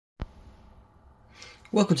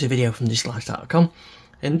Welcome to a video from thislifestyle.com.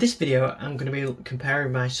 In this video I'm going to be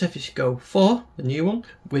comparing my Surface Go 4, the new one,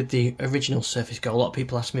 with the original Surface Go. A lot of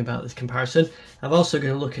people ask me about this comparison. I'm also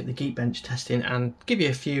going to look at the Geekbench testing and give you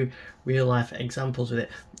a few real life examples with it.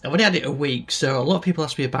 I've only had it a week, so a lot of people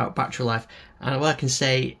ask me about battery life, and what I can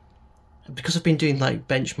say, because I've been doing like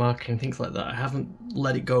benchmarking and things like that, I haven't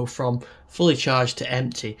let it go from fully charged to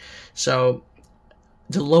empty. So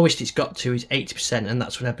the lowest it's got to is 80%, and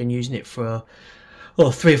that's when I've been using it for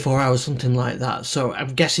 3 or 4 hours, something like that. So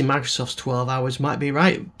I'm guessing Microsoft's 12 hours might be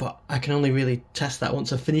right, but I can only really test that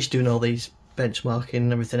once I've finished doing all these benchmarking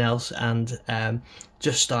and everything else, and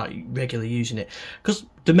just start regularly using it. Because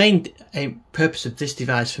the main purpose of this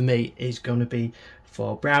device for me is going to be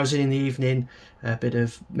for browsing in the evening, a bit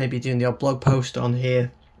of maybe doing the odd blog post on here.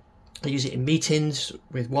 I use it in meetings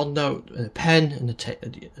with OneNote and a pen, and take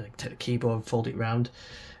the keyboard and fold it around.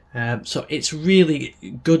 So it's really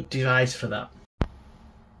a good device for that.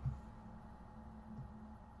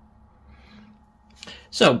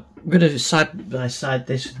 So I'm going to side by side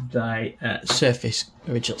this with my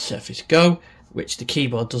original Surface Go, which the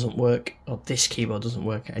keyboard doesn't work, or this keyboard doesn't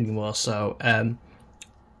work anymore. So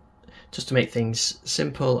just to make things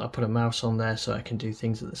simple, I put a mouse on there so I can do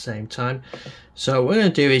things at the same time. So what I'm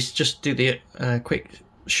going to do is just do the quick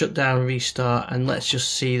shutdown, restart, and let's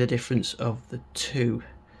just see the difference of the two.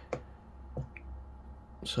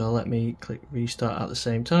 So let me click restart at the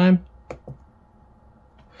same time.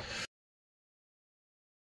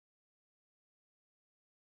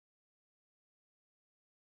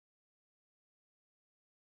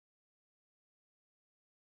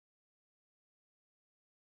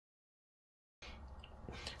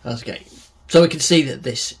 Okay, so we can see that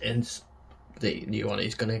this is the new one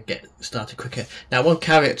is going to get started quicker. Now, one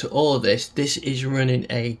caveat to all of this: this is running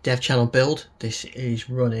a dev channel build. This is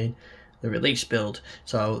running the release build,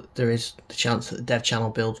 so there is the chance that the dev channel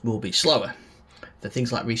build will be slower. The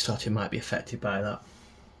things like restarting might be affected by that.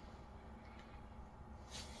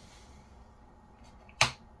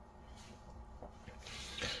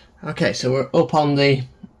 Okay, so we're up on the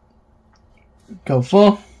Go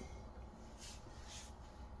 4.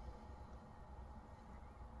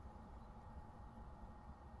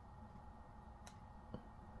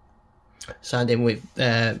 Signed in with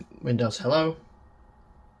Windows Hello.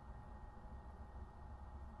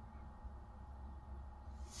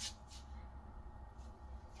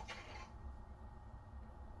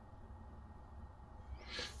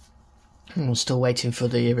 And we're still waiting for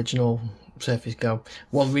the original Surface Go.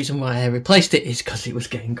 One reason why I replaced it is because it was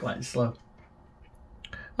getting quite slow.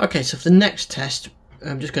 Okay, so for the next test,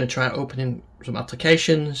 I'm just going to try opening some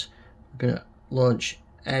applications. I'm going to launch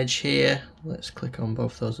Edge here. Let's click on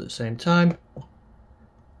both those at the same time.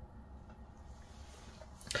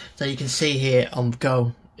 So you can see here on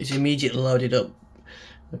Go, it's immediately loaded up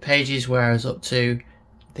the pages where I was up to.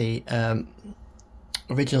 The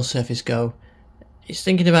original Surface Go, it's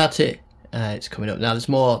thinking about it. It's coming up now. There's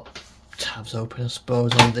more tabs open, I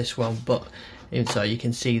suppose, on this one, but even so, you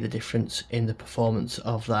can see the difference in the performance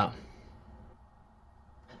of that.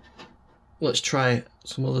 Let's try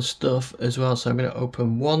some other stuff as well. So I'm going to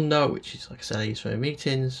open OneNote, which is, like I said, I use for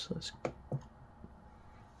meetings.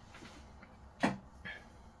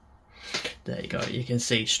 There you go. You can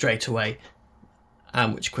see straight away how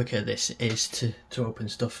much quicker this is to open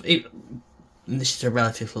stuff. This is a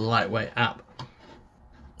relatively lightweight app.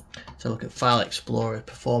 So look at File Explorer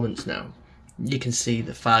performance now. You can see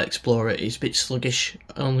the File Explorer is a bit sluggish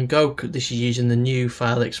on the Go. This is using the new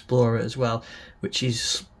File Explorer as well, which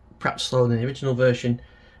is perhaps slower than the original version,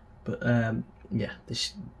 but yeah,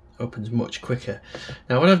 this opens much quicker.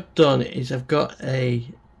 Now what I've done is I've got a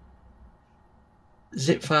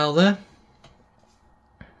zip file there.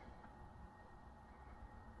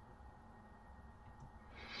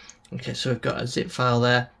 Okay, so we've got a zip file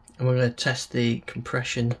there, and we're going to test the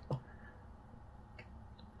compression.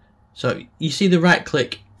 So you see the right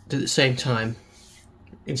click at the same time,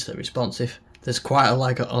 instant responsive. There's quite a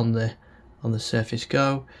lag on the Surface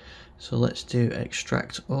Go. So let's do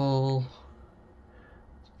extract all.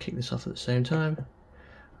 Kick this off at the same time.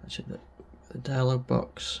 Actually, the dialog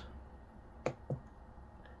box.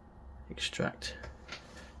 Extract.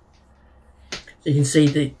 So you can see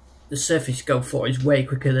the Surface Go 4 is way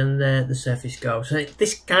quicker than the Surface Go. So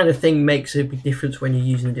this kind of thing makes a big difference when you're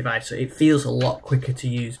using the device. So it feels a lot quicker to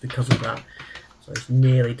use because of that. So it's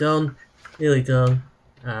nearly done,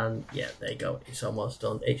 and yeah, there you go. It's almost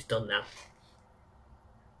done. It's done now.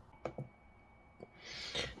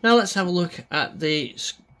 Now let's have a look at the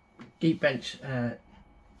Geekbench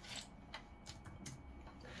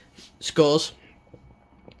scores.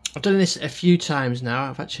 I've done this a few times now.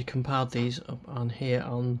 I've actually compiled these up on here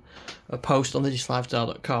on a post on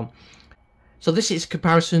thedigitalifestyle.com. So this is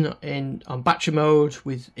comparison on battery mode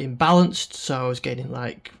with imbalanced. So I was getting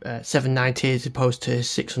like 790 as opposed to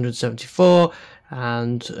 674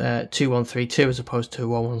 and 2132 as opposed to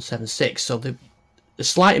 1176. So the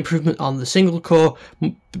slight improvement on the single core,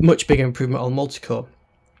 much bigger improvement on multi-core.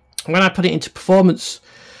 When I put it into performance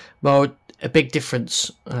mode, a big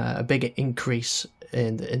difference, a big increase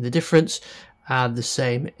in the difference, and the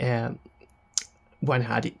same when I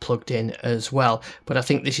had it plugged in as well. But I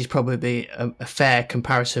think this is probably a fair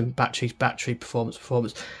comparison, battery,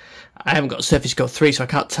 performance. I haven't got a Surface Go 3, so I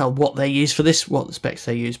can't tell what they use for this, what the specs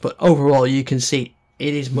they use, but overall you can see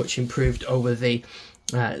it is much improved over the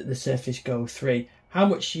Surface Go 3. How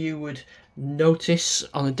much you would notice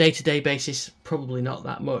on a day-to-day basis, probably not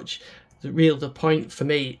that much. The point for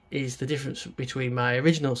me is the difference between my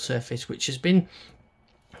original Surface, which has been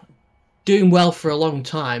doing well for a long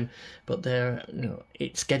time, but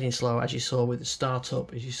it's getting slow, as you saw with the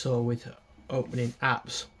startup, as you saw with opening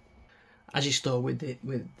apps, as you saw with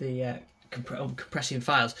the compressing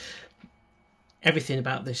files. Everything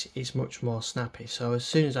about this is much more snappy. So as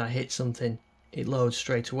soon as I hit something, it loads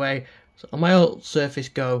straight away. So on my old Surface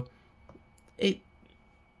Go, it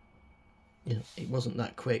wasn't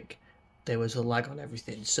that quick. There was a lag on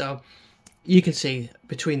everything. So you can see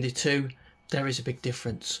between the two, there is a big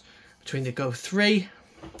difference. Between the Go 3,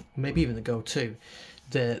 maybe even the Go 2,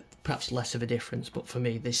 perhaps less of a difference, but for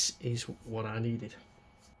me this is what I needed.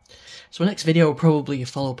 So my next video will probably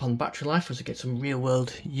follow up on battery life as I get some real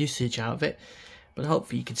world usage out of it, but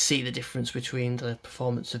hopefully you can see the difference between the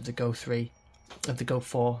performance of the Go 3, of the Go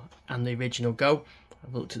 4 and the original Go.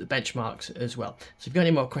 I've looked at the benchmarks as well. So if you've got any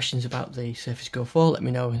more questions about the Surface Go 4, let me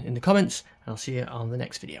know in the comments, and I'll see you on the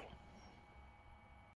next video.